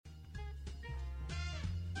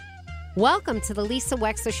Welcome to the Lisa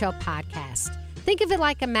Wexler Show podcast. Think of it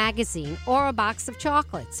like a magazine or a box of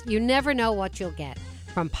chocolates. You never know what you'll get.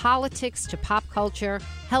 From politics to pop culture,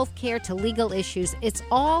 healthcare to legal issues, it's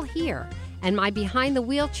all here. And my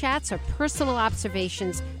behind-the-wheel chats are personal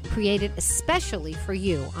observations created especially for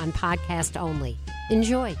you on podcast only.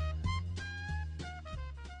 Enjoy.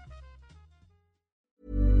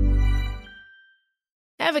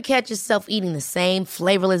 Ever catch yourself eating the same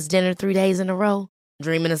flavorless dinner 3 days in a row?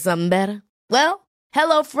 Dreaming of something better? Well,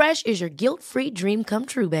 HelloFresh is your guilt-free dream come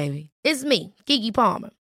true, baby. It's me, Keke Palmer.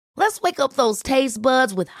 Let's wake up those taste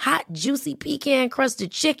buds with hot, juicy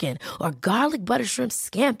pecan-crusted chicken or garlic butter shrimp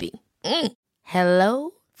scampi.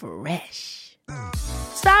 Hello Fresh.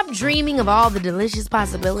 Stop dreaming of all the delicious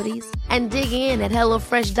possibilities and dig in at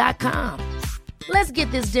HelloFresh.com. Let's get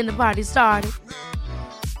this dinner party started.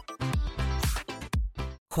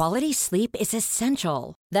 Quality sleep is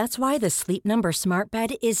essential. That's why the Sleep Number Smart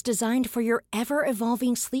Bed is designed for your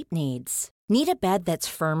ever-evolving sleep needs. Need a bed that's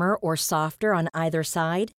firmer or softer on either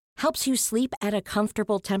side? Helps you sleep at a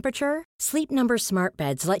comfortable temperature? Sleep Number Smart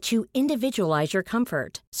Beds let you individualize your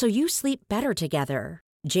comfort, so you sleep better together.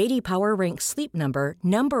 J.D. Power ranks Sleep Number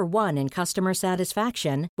number 1 in customer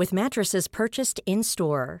satisfaction with mattresses purchased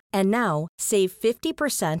in-store. And now, save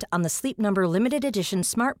 50% on the Sleep Number Limited Edition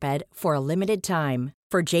Smart Bed for a limited time.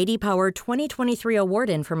 For J.D. Power 2023 award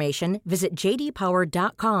information, visit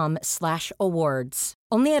jdpower.com/awards.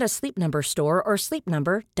 Only at a Sleep Number store or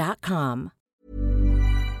sleepnumber.com.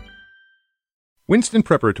 Winston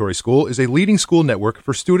Preparatory School is a leading school network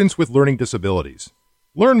for students with learning disabilities.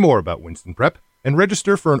 Learn more about Winston Prep and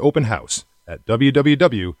register for an open house at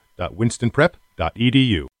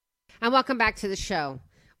www.winstonprep.edu. And welcome back to the show.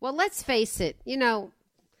 Well, let's face it,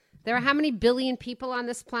 there are how many billion people on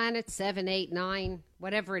this planet? 7, 8, 9,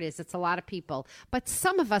 whatever it is. It's a lot of people. But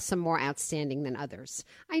some of us are more outstanding than others.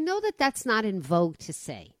 I know that that's not in vogue to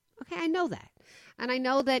say. Okay, I know that. And I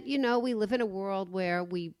know that, we live in a world where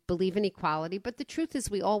we believe in equality, but the truth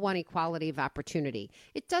is we all want equality of opportunity.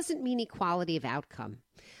 It doesn't mean equality of outcome.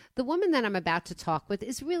 The woman that I'm about to talk with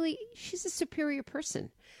she's a superior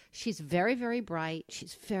person. She's very, very bright.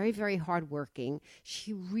 She's very, very hardworking.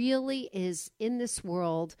 She really is in this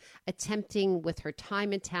world attempting with her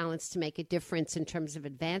time and talents to make a difference in terms of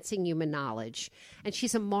advancing human knowledge. And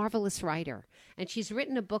she's a marvelous writer. And she's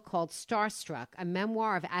written a book called STARSTRUCK, a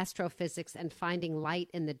memoir of astrophysics and finding light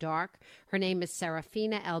in the dark. Her name is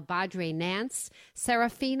Sarafina El-Badry Nance.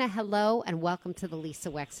 Sarafina, hello, and welcome to the Lisa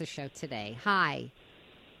Wexler Show today. Hi.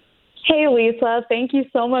 Hey, Lisa. Thank you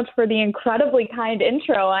so much for the incredibly kind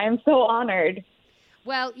intro. I am so honored.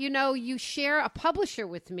 Well, you share a publisher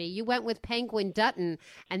with me. You went with Penguin Dutton,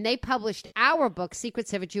 and they published our book,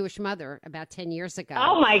 Secrets of a Jewish Mother, about 10 years ago.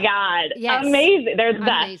 Oh, my God. Yes. Amazing. They're the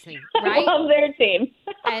best. Amazing, right? I love their team.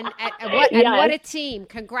 And what a team.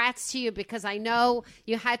 Congrats to you, because I know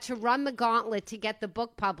you had to run the gauntlet to get the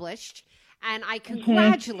book published. And I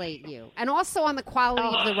congratulate you. And also on the quality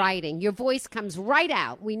of the writing. Your voice comes right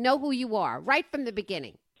out. We know who you are right from the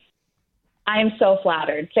beginning. I'm so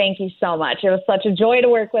flattered. Thank you so much. It was such a joy to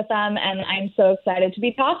work with them, and I'm so excited to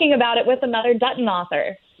be talking about it with another Dutton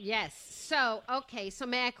author. Yes. So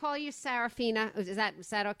may I call you Sarafina? Is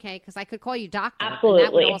that okay? Because I could call you Doctor. Absolutely. And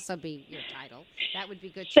that would also be your title. That would be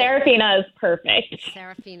good too. Sarafina is perfect.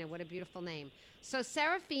 Sarafina, what a beautiful name. So,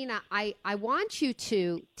 Sarafina, I want you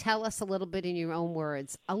to tell us a little bit in your own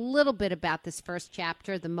words, a little bit about this first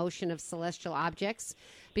chapter, The Motion of Celestial Objects,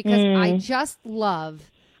 because I just love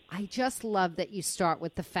that you start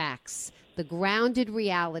with the facts, the grounded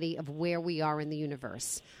reality of where we are in the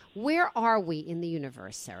universe. Where are we in the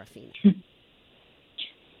universe, Sarafina?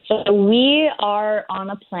 So we are on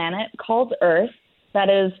a planet called Earth that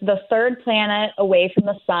is the third planet away from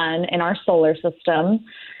the sun in our solar system.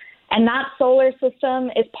 And that solar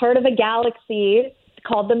system is part of a galaxy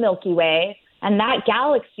called the Milky Way. And that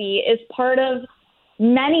galaxy is part of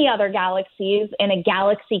many other galaxies in a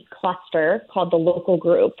galaxy cluster called the local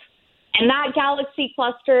group. And that galaxy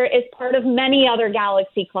cluster is part of many other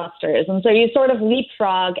galaxy clusters. And so you sort of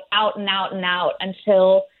leapfrog out and out and out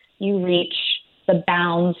until you reach the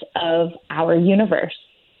bounds of our universe.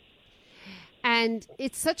 And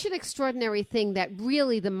it's such an extraordinary thing that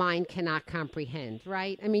really the mind cannot comprehend,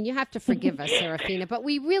 right? I mean, you have to forgive us, Sarafina, but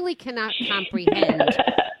we really cannot comprehend.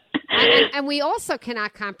 And we also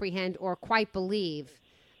cannot comprehend or quite believe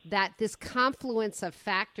that this confluence of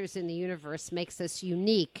factors in the universe makes us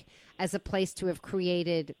unique as a place to have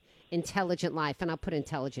created intelligent life. And I'll put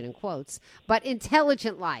intelligent in quotes, but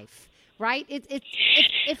intelligent life. Right?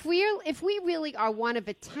 If we really are one of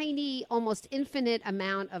a tiny, almost infinite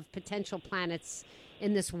amount of potential planets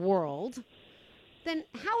in this world, then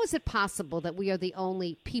how is it possible that we are the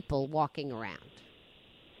only people walking around?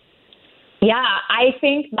 Yeah, I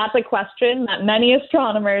think that's a question that many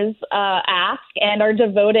astronomers ask and are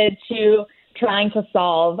devoted to trying to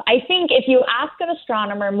solve. I think if you ask an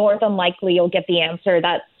astronomer, more than likely you'll get the answer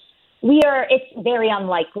that it's very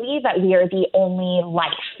unlikely that we are the only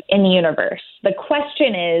life in the universe. The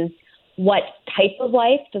question is, what type of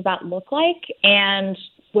life does that look like, and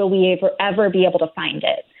will we ever be able to find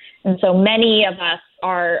it? And so many of us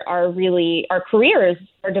our careers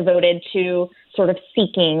are devoted to sort of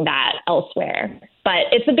seeking that elsewhere. But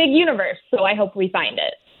it's a big universe, so I hope we find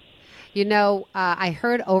it. You know, I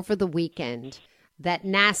heard over the weekend that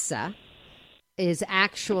NASA is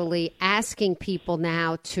actually asking people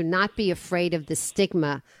now to not be afraid of the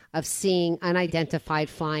stigma of seeing unidentified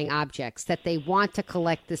flying objects, that they want to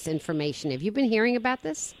collect this information. Have you been hearing about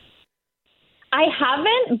this? I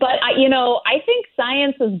haven't, but I think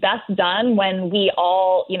science is best done when we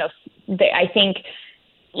all, I think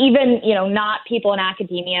even, not people in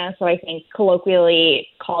academia, so I think colloquially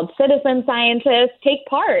called citizen scientists, take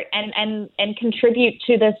part and contribute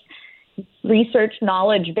to this research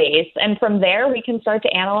knowledge base. And from there, we can start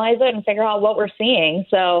to analyze it and figure out what we're seeing.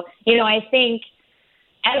 So, I think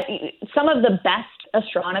some of the best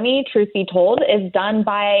astronomy, truth be told, is done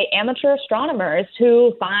by amateur astronomers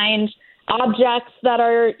who find objects that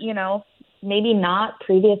are, maybe not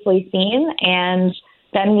previously seen, and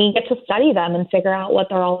then we get to study them and figure out what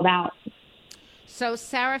they're all about. So,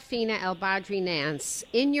 Sarafina El-Badry Nance,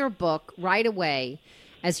 in your book, right away,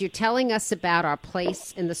 as you're telling us about our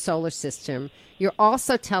place in the solar system, you're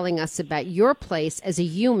also telling us about your place as a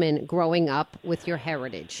human growing up with your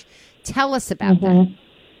heritage. Tell us about that.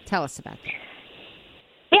 Tell us about that.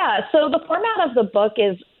 Yeah, so the format of the book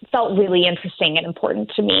felt really interesting and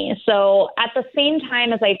important to me. So at the same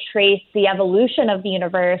time as I trace the evolution of the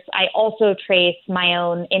universe, I also trace my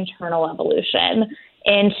own internal evolution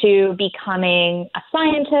into becoming a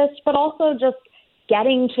scientist, but also just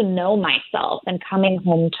getting to know myself and coming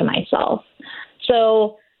home to myself.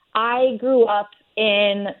 So I grew up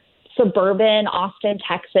in suburban Austin,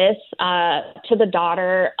 Texas, to the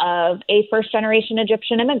daughter of a first-generation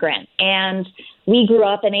Egyptian immigrant. And we grew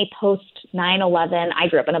up in a I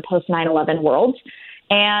grew up in a post-9/11 world.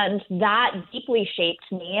 And that deeply shaped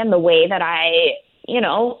me in the way that I,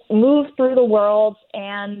 move through the world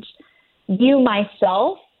and view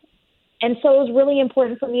myself. And so it was really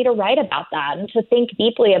important for me to write about that and to think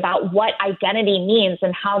deeply about what identity means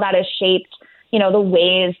and how that has shaped the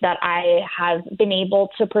ways that I have been able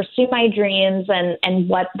to pursue my dreams and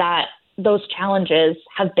what those challenges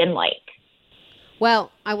have been like.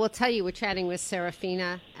 Well, I will tell you, we're chatting with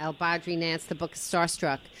Sarafina El-Badry Nance, the book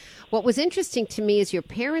Starstruck. What was interesting to me is your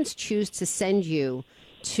parents choose to send you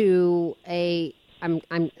to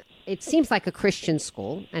it seems like a Christian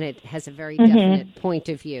school, and it has a very definite point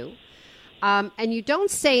of view. And you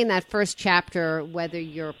don't say in that first chapter whether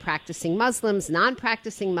you're practicing Muslims,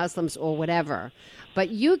 non-practicing Muslims, or whatever, but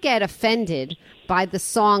you get offended by the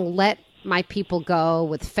song Let My People Go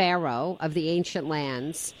with Pharaoh of the Ancient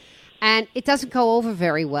Lands, and it doesn't go over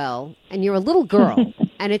very well, and you're a little girl,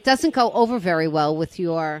 and it doesn't go over very well with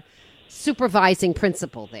your supervising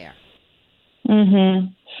principal there.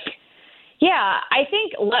 Yeah, I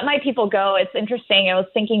think Let My People Go, it's interesting. I was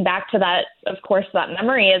thinking back to that, of course, that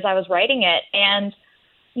memory as I was writing it. And,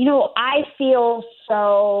 I feel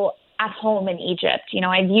so at home in Egypt.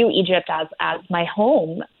 I view Egypt as my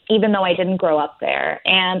home, even though I didn't grow up there.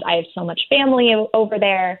 And I have so much family over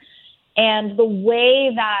there. And the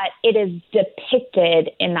way that it is depicted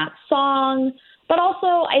in that song, but also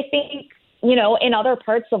I think, in other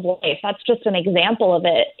parts of life, that's just an example of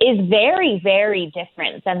it, is very, very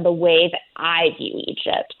different than the way that I view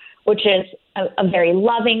Egypt, which is a very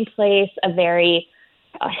loving place, a very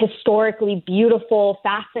historically beautiful,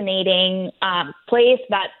 fascinating place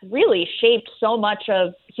that really shaped so much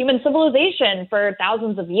of human civilization for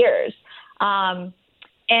thousands of years. And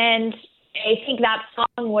I think that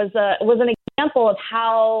song was an example of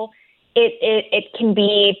how it can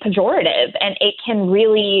be pejorative, and it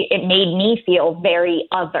made me feel very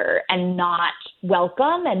other and not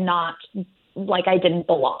welcome and not like I didn't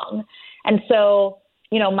belong. And so,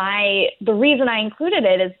 the reason I included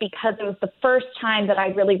it is because it was the first time that I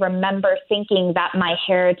really remember thinking that my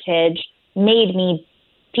heritage made me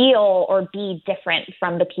feel or be different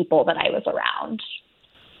from the people that I was around.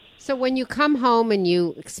 So when you come home and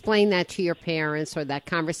you explain that to your parents, or that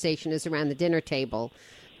conversation is around the dinner table,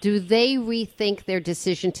 do they rethink their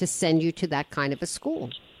decision to send you to that kind of a school?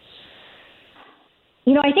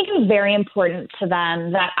 I think it was very important to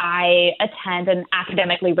them that I attend an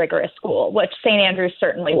academically rigorous school, which St. Andrews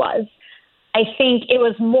certainly was. I think it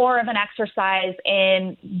was more of an exercise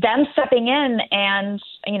in them stepping in and,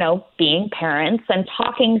 being parents and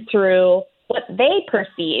talking through what they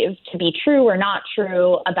perceive to be true or not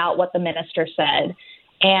true about what the minister said,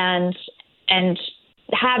 and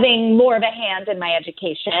having more of a hand in my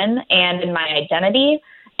education and in my identity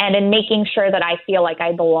and in making sure that I feel like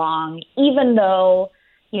I belong, even though,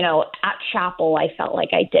 at chapel I felt like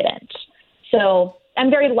I didn't. So I'm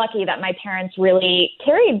very lucky that my parents really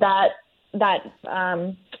carried that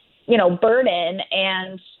burden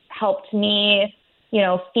and helped me,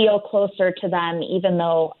 feel closer to them, even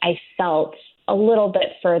though I felt a little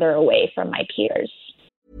bit further away from my peers.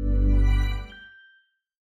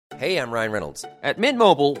 Hey, I'm Ryan Reynolds. At Mint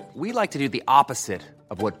Mobile, we like to do the opposite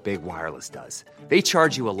of what Big Wireless does. They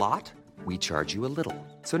charge you a lot, we charge you a little.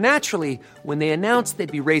 So naturally, when they announced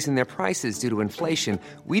they'd be raising their prices due to inflation,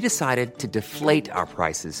 we decided to deflate our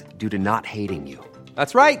prices due to not hating you.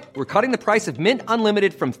 That's right. We're cutting the price of Mint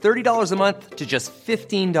Unlimited from $30 a month to just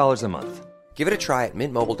 $15 a month. Give it a try at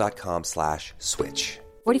mintmobile.com/switch.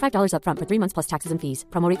 $45 up front for 3 months plus taxes and fees.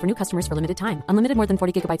 Promo rate for new customers for limited time. Unlimited more than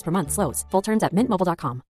 40 gigabytes per month. Slows full terms at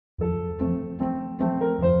mintmobile.com.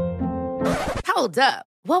 Hold up.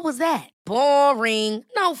 What was that? Boring.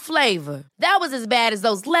 No flavor. That was as bad as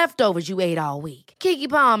those leftovers you ate all week. Keke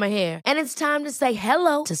Palmer here. And it's time to say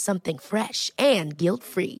hello to something fresh and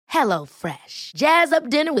guilt-free. Hello Fresh. Jazz up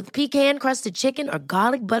dinner with pecan-crusted chicken or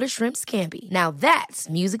garlic butter shrimp scampi. Now that's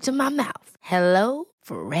music to my mouth. Hello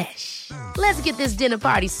Fresh. Let's get this dinner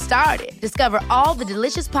party started. Discover all the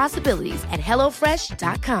delicious possibilities at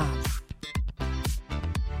hellofresh.com.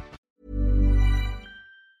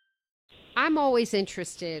 I'm always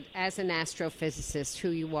interested, as an astrophysicist, who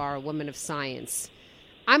you are, a woman of science.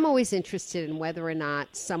 I'm always interested in whether or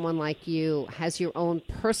not someone like you has your own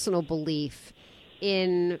personal belief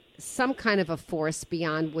in some kind of a force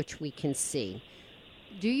beyond which we can see.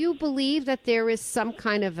 Do you believe that there is some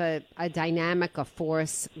kind of a dynamic, a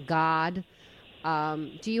force, God?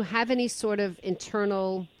 Do you have any sort of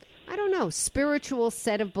internal, spiritual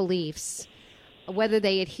set of beliefs, whether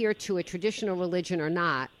they adhere to a traditional religion or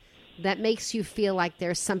not, that makes you feel like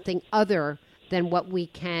there's something other than what we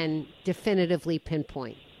can definitively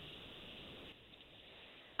pinpoint?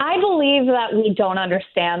 I believe that we don't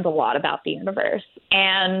understand a lot about the universe.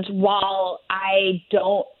 And while I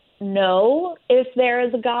don't know if there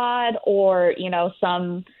is a God or,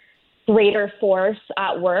 some greater force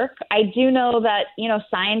at work, I do know that,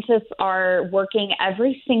 scientists are working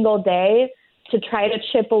every single day to try to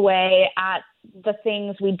chip away at the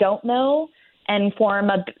things we don't know and form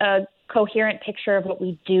a coherent picture of what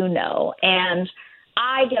we do know. And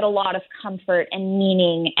I get a lot of comfort and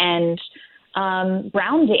meaning and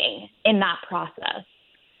grounding in that process.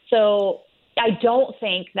 So I don't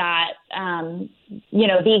think that, the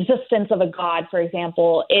existence of a God, for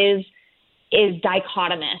example, is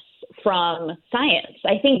dichotomous from science.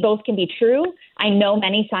 I think both can be true. I know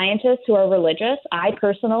many scientists who are religious. I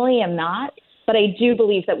personally am not. But I do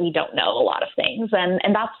believe that we don't know a lot of things, and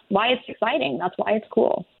that's why it's exciting. That's why it's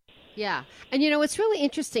cool. Yeah. And, it's really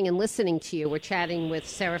interesting in listening to you. We're chatting with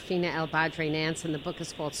Sarafina El-Badry Nance, and the book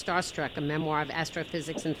is called STARSTRUCK, a memoir of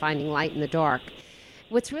astrophysics and finding light in the dark.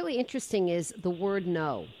 What's really interesting is the word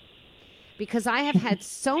no, because I have had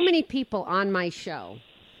so many people on my show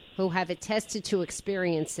who have attested to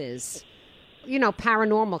experiences,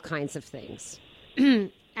 paranormal kinds of things.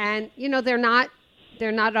 And,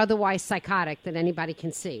 they're not otherwise psychotic that anybody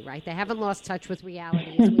can see, right? They haven't lost touch with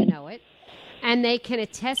reality as we know it. And they can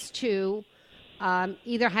attest to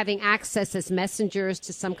either having access as messengers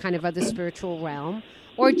to some kind of other spiritual realm,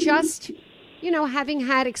 or just, having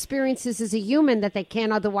had experiences as a human that they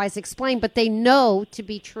can't otherwise explain, but they know to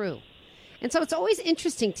be true. And so it's always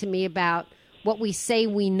interesting to me about what we say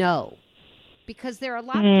we know, because there are a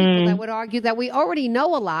lot of people that would argue that we already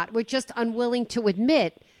know a lot. We're just unwilling to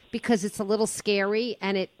admit, because it's a little scary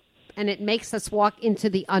and it makes us walk into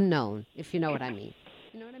the unknown, if you know what I mean.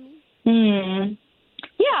 You know what I mean?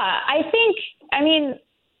 Yeah,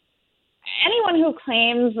 anyone who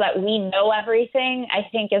claims that we know everything, I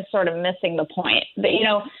think is sort of missing the point. But,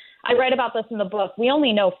 I write about this in the book. We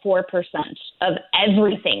only know 4% of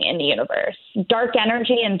everything in the universe. Dark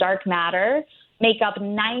energy and dark matter make up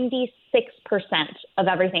 96% of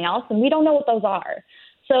everything else, and we don't know what those are.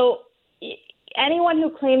 So anyone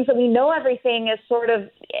who claims that we know everything is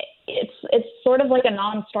it's sort of like a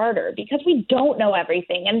non-starter, because we don't know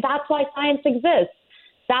everything. And that's why science exists.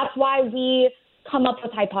 That's why we come up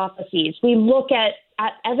with hypotheses. We look at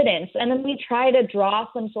evidence, and then we try to draw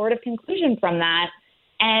some sort of conclusion from that.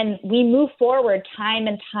 And we move forward time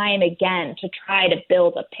and time again to try to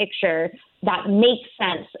build a picture that makes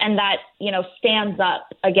sense and that, stands up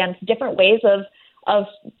against different ways of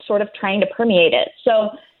sort of trying to permeate it.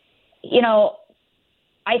 So,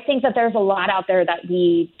 I think that there's a lot out there that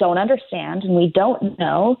we don't understand and we don't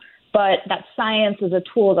know, but that science is a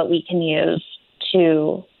tool that we can use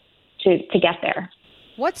to get there.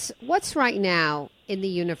 What's right now in the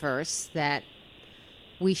universe that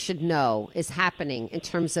we should know is happening in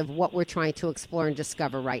terms of what we're trying to explore and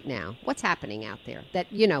discover right now? What's happening out there that,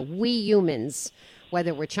 we humans,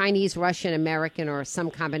 whether we're Chinese, Russian, American, or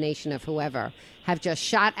some combination of whoever, have just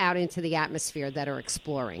shot out into the atmosphere that are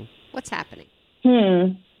exploring? What's happening?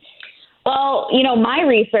 Well, my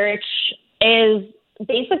research is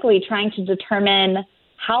basically trying to determine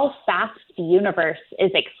how fast the universe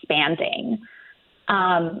is expanding.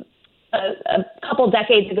 A couple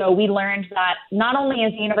decades ago, we learned that not only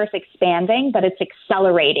is the universe expanding, but it's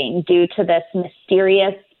accelerating due to this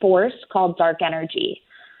mysterious force called dark energy.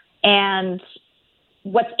 And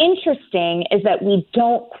what's interesting is that we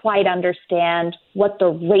don't quite understand what the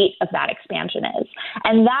rate of that expansion is.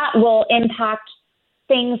 And that will impact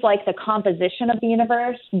things like the composition of the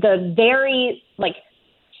universe, the very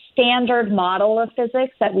standard model of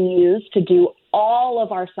physics that we use to do all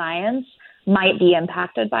of our science might be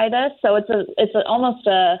impacted by this. So it's almost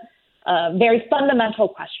a very fundamental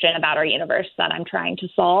question about our universe that I'm trying to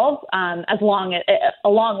solve,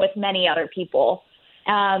 along with many other people.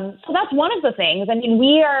 So that's one of the things. I mean,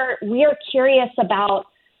 we are curious about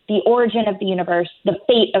the origin of the universe, the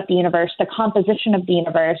fate of the universe, the composition of the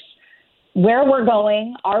universe, where we're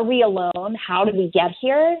going, are we alone, how did we get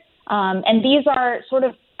here? And these are sort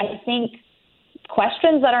of, I think,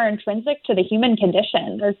 questions that are intrinsic to the human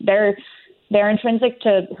condition. They're intrinsic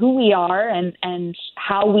to who we are and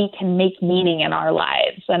how we can make meaning in our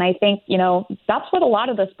lives. And I think, that's what a lot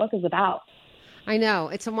of this book is about. I know.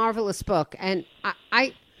 It's a marvelous book. And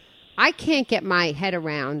I can't get my head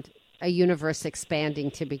around a universe expanding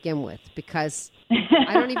to begin with because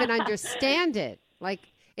I don't even understand it.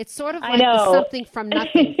 It's sort of like the something from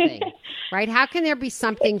nothing thing, right? How can there be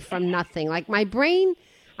something from nothing? Like my brain,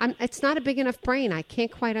 it's not a big enough brain. I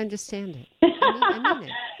can't quite understand it. I mean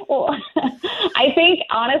it. Well, I think,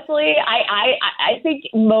 honestly, I think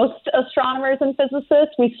most astronomers and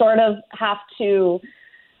physicists, we sort of have to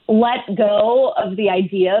let go of the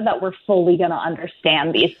idea that we're fully going to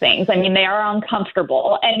understand these things. I mean, they are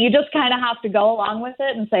uncomfortable, and you just kind of have to go along with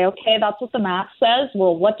it and say, okay, that's what the math says.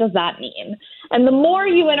 Well, what does that mean? And the more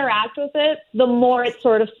you interact with it, the more it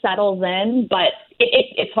sort of settles in, but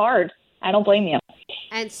it's hard. I don't blame you.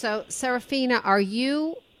 And so, Sarafina, are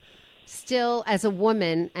you still, as a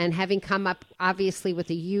woman, and having come up, obviously, with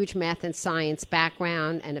a huge math and science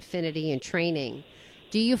background and affinity and training,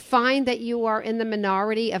 do you find that you are in the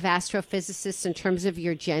minority of astrophysicists in terms of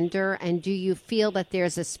your gender? And do you feel that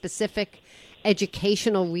there's a specific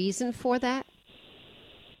educational reason for that?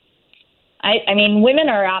 I mean, women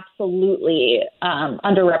are absolutely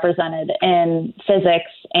underrepresented in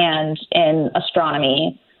physics and in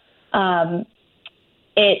astronomy.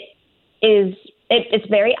 It's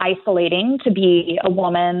very isolating to be a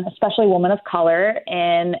woman, especially a woman of color,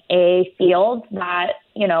 in a field that,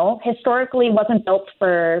 historically wasn't built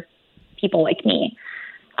for people like me.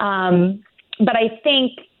 But I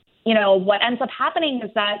think, what ends up happening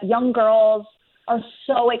is that young girls are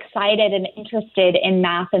so excited and interested in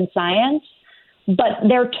math and science, but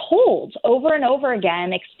they're told over and over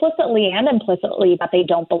again, explicitly and implicitly, that they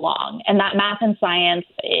don't belong and that math and science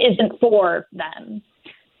isn't for them.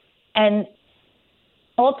 And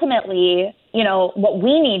ultimately, what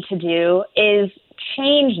we need to do is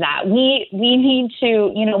change that. We need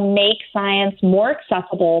to, make science more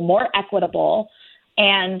accessible, more equitable,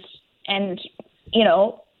 and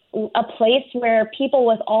a place where people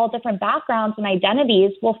with all different backgrounds and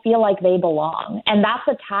identities will feel like they belong. And that's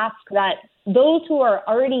a task that those who are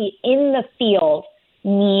already in the field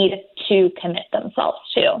need to commit themselves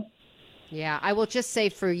to. Yeah, I will just say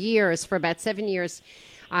for about 7 years,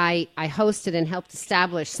 I hosted and helped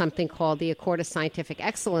establish something called the Accord of Scientific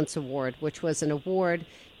Excellence Award, which was an award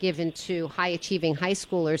given to high-achieving high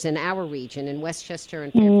schoolers in our region, in Westchester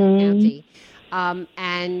and Fairfield County.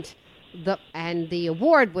 And the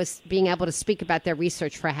award was being able to speak about their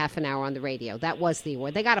research for a half an hour on the radio. That was the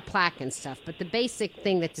award. They got a plaque and stuff, but the basic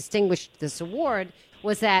thing that distinguished this award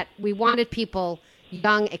was that we wanted people,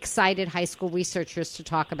 young, excited high school researchers, to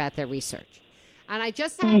talk about their research. And I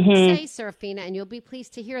just have to say, Sarafina, and you'll be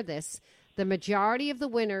pleased to hear this, the majority of the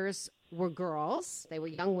winners were girls. They were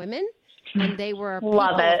young women, and they were people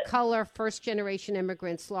of color, first-generation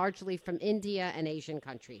immigrants, largely from India and Asian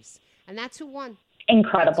countries. And that's who won.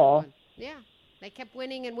 Incredible. Yeah. They kept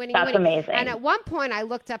winning and winning. That's amazing. And at one point I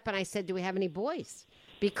looked up and I said, do we have any boys?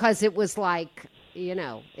 Because it was like,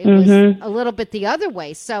 it was a little bit the other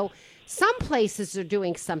way. So some places are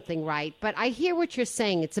doing something right, but I hear what you're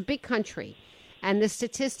saying. It's a big country. And the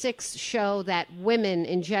statistics show that women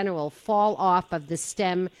in general fall off of the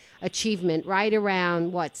STEM achievement right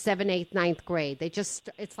around, 7th, 8th, 9th grade. It's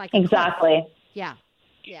like... Exactly. Yeah.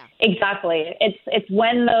 Exactly. It's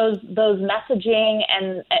when those messaging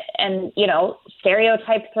and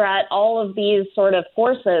stereotype threat, all of these sort of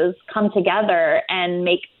forces come together and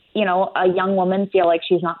make, a young woman feel like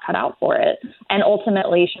she's not cut out for it. And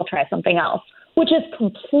ultimately she'll try something else, which is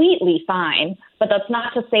completely fine. But that's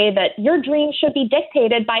not to say that your dream should be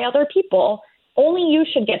dictated by other people. Only you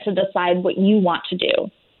should get to decide what you want to do.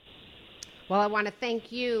 Well, I want to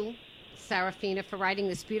thank you, Sarafina, for writing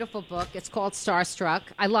this beautiful book. It's called Starstruck.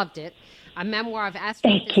 I loved it. A memoir of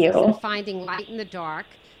astrophysics and finding light in the dark.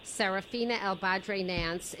 Sarafina El-Badry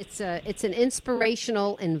Nance. It's an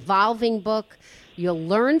inspirational, involving book. You'll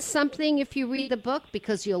learn something if you read the book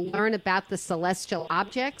because you'll learn about the celestial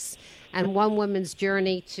objects and one woman's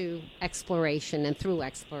journey to exploration and through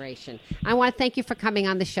exploration. I want to thank you for coming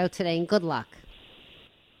on the show today, and good luck.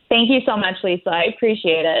 Thank you so much, Lisa. I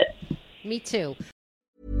appreciate it. Me too.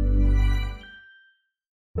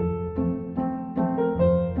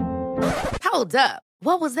 Hold up.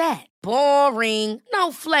 What was that? Boring.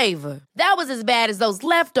 No flavor. That was as bad as those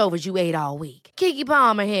leftovers you ate all week. Keke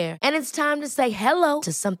Palmer here, and it's time to say hello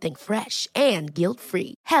to something fresh and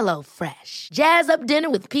guilt-free. Hello Fresh. Jazz up dinner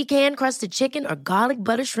with pecan-crusted chicken or garlic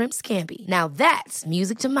butter shrimp scampi. Now that's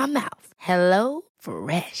music to my mouth. Hello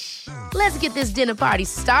Fresh. Let's get this dinner party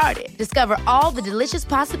started. Discover all the delicious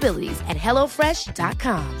possibilities at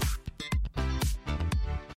HelloFresh.com.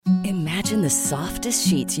 Imagine the softest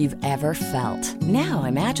sheets you've ever felt. Now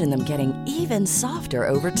imagine them getting even softer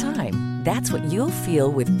over time. That's what you'll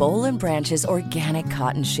feel with Boll & Branch's organic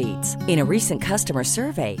cotton sheets. In a recent customer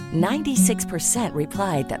survey, 96%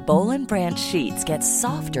 replied that Boll & Branch sheets get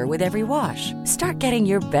softer with every wash. Start getting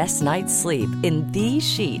your best night's sleep in these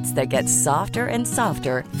sheets that get softer and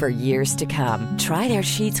softer for years to come. Try their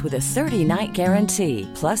sheets with a 30-night guarantee.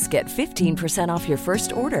 Plus, get 15% off your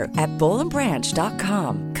first order at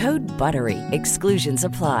bollandbranch.com. Code BUTTERY. Exclusions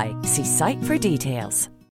apply. See site for details.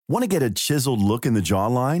 Want to get a chiseled look in the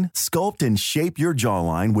jawline? Sculpt and shape your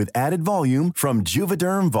jawline with added volume from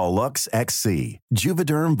Juvederm Volux XC.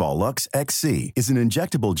 Juvederm Volux XC is an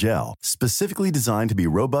injectable gel specifically designed to be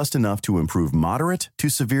robust enough to improve moderate to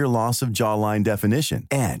severe loss of jawline definition.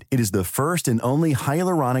 And it is the first and only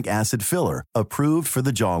hyaluronic acid filler approved for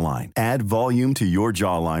the jawline. Add volume to your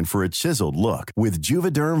jawline for a chiseled look with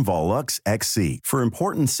Juvederm Volux XC. For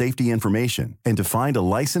important safety information and to find a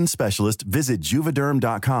licensed specialist, visit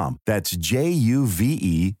juvederm.com. That's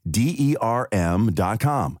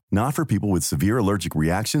JUVEDERM.com. Not for people with severe allergic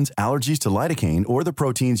reactions, allergies to lidocaine, or the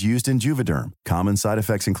proteins used in Juvederm. Common side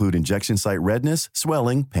effects include injection site redness,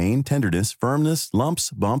 swelling, pain, tenderness, firmness, lumps,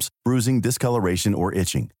 bumps, bruising, discoloration, or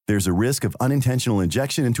itching. There's a risk of unintentional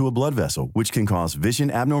injection into a blood vessel, which can cause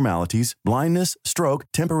vision abnormalities, blindness, stroke,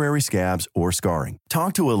 temporary scabs, or scarring.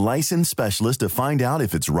 Talk to a licensed specialist to find out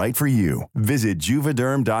if it's right for you. Visit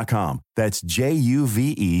Juvederm.com. That's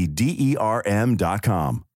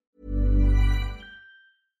JUVEDERM.com.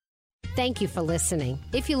 Thank you for listening.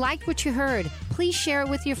 If you liked what you heard, please share it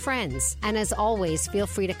with your friends. And as always, feel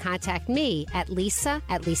free to contact me at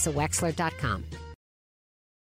lisa@lisawexler.com.